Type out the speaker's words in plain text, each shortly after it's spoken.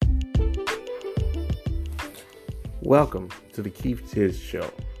Welcome to the Keith Tiz Show,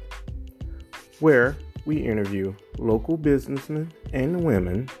 where we interview local businessmen and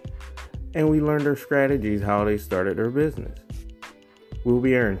women, and we learn their strategies, how they started their business. We'll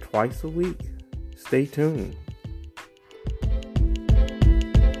be airing twice a week. Stay tuned.